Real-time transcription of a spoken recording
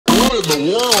What in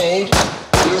the world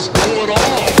is going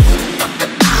on?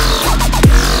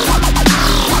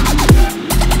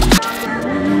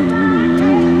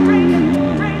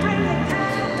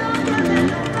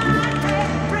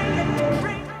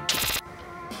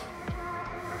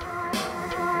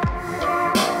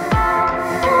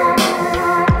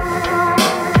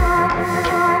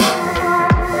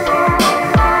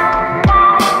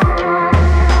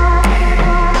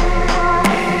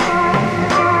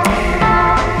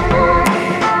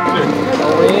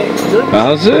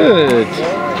 How's it?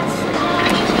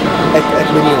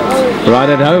 Right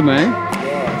at home, eh?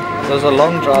 Yeah. It was a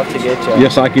long drive to get here.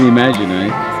 Yes, I can imagine,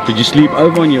 eh? Did you sleep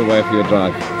over on your way for your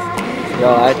drive?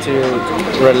 Yeah, I had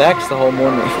to relax the whole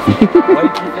morning.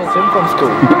 Wait till he home from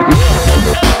school.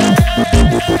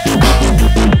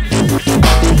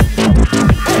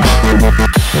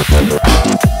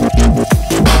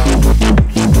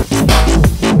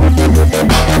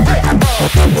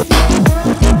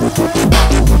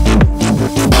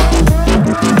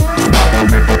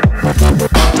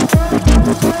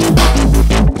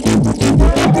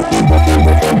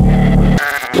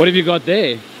 What have you got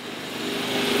there?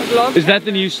 Is that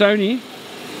the new Sony?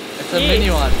 It's a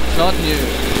mini one. It's not new.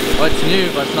 Well, it's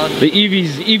new, but it's not new. The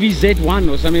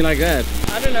EVZ1 or something like that.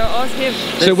 I don't know, ask him.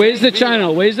 So where's the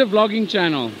channel? Where's the vlogging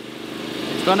channel?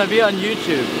 It's gonna be on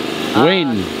YouTube.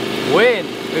 When? When?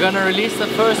 We're gonna release the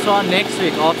first one next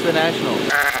week after the National.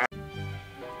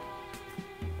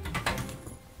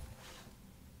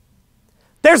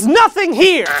 There's nothing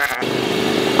here!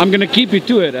 I'm gonna keep you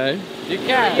to it, eh? You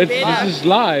can. This is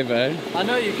live, eh? I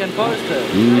know you can post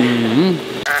it.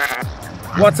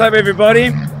 What's up,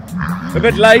 everybody? A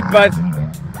bit late, but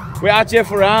we're out here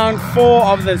for round 4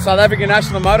 of the South African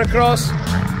National Motocross.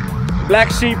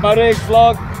 Black Sheep Moto X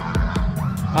vlog.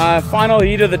 Final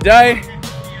heat of the day.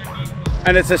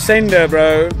 And it's a sender,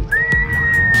 bro.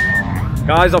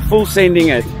 Guys are full sending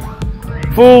it.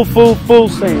 Full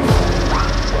send.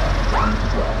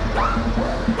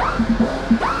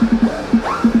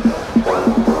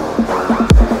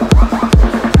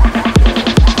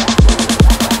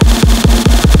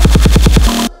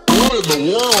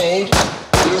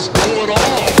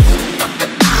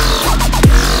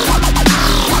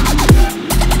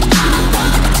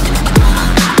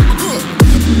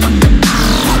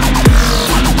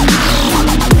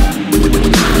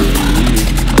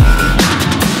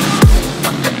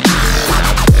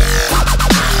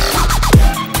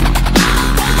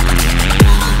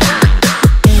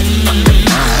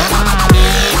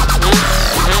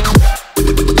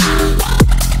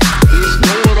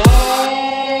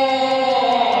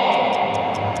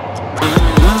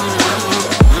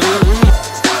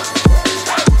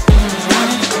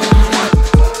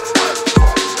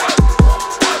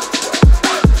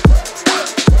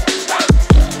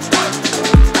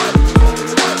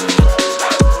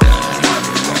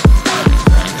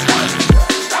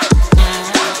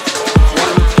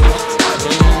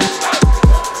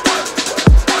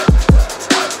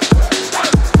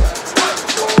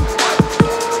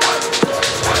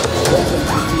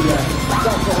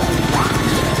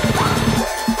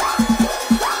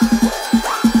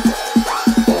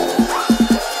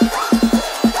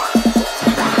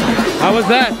 How was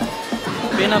that?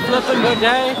 Been a flippin' good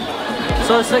day.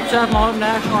 So sick to have my home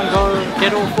national and go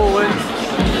get all 4 wins.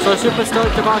 So super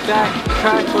stoked about that.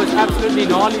 Track was absolutely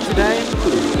gnarly today.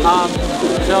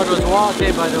 So it was wild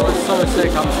there, but it was so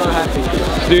sick. I'm so happy.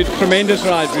 Dude, tremendous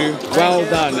ride, Drew. Well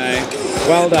done, eh?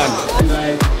 Well done.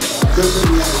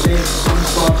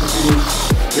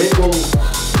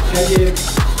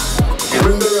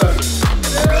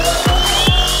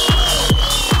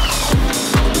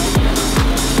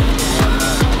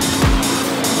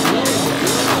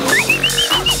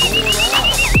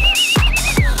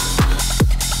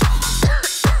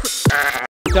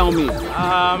 Tell me.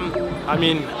 I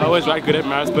mean, I always ride good at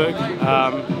Pietermaritzburg.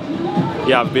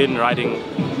 Yeah, I've been riding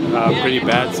pretty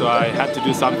bad, so I had to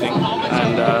do something.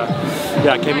 And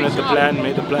yeah, I came in with the plan,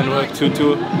 made the plan work,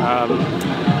 2-2.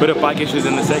 Bit of bike issues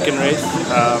in the second race,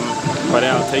 but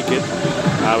yeah, I'll take it.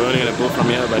 We're only going to build from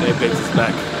here, but Apex is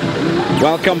back.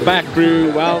 Welcome back,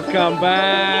 Brew. Welcome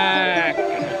back.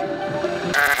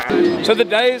 So the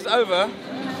day is over.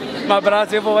 My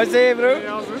brother, what's there, bro?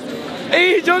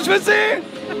 Hey, Josh, what's there?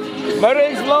 Moto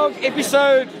X vlog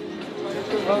episode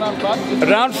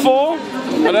round 4.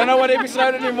 I don't know what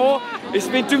episode anymore. It's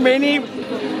been too many.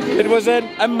 It was an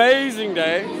amazing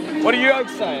day. What do you guys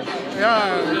say?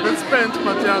 Yeah, a bit spent,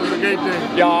 but yeah, it was a great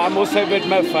day. Yeah, I'm also a bit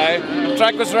miffed, eh?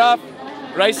 Track was rough,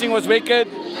 racing was wicked.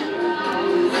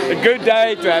 A good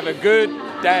day to have a good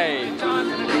day.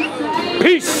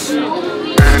 Peace!